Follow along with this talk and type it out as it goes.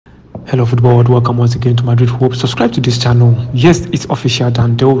Hello football world, welcome once again to Madrid Hope. Subscribe to this channel. Yes, it's official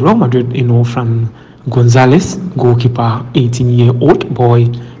done. The Real Madrid, from Gonzalez, goalkeeper, 18-year-old boy,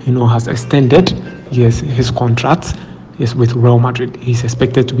 has extended, his contract, with Real Madrid. He's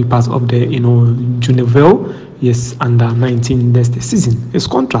expected to be part of the, Juvenile, under 19 next season. His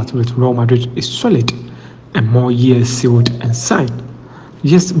contract with Real Madrid is solid and more years sealed and signed.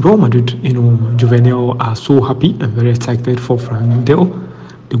 Yes, Real Madrid, Juvenile are so happy and very excited for Ferland Mendy.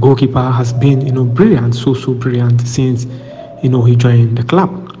 The goalkeeper has been, brilliant, so brilliant since, he joined the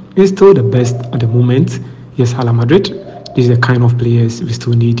club. He's still the best at the moment. Yes, Real Madrid, this is the kind of players we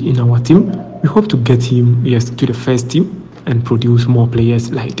still need in our team. We hope to get him, to the first team and produce more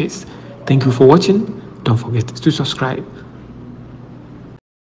players like this. Thank you for watching. Don't forget to subscribe.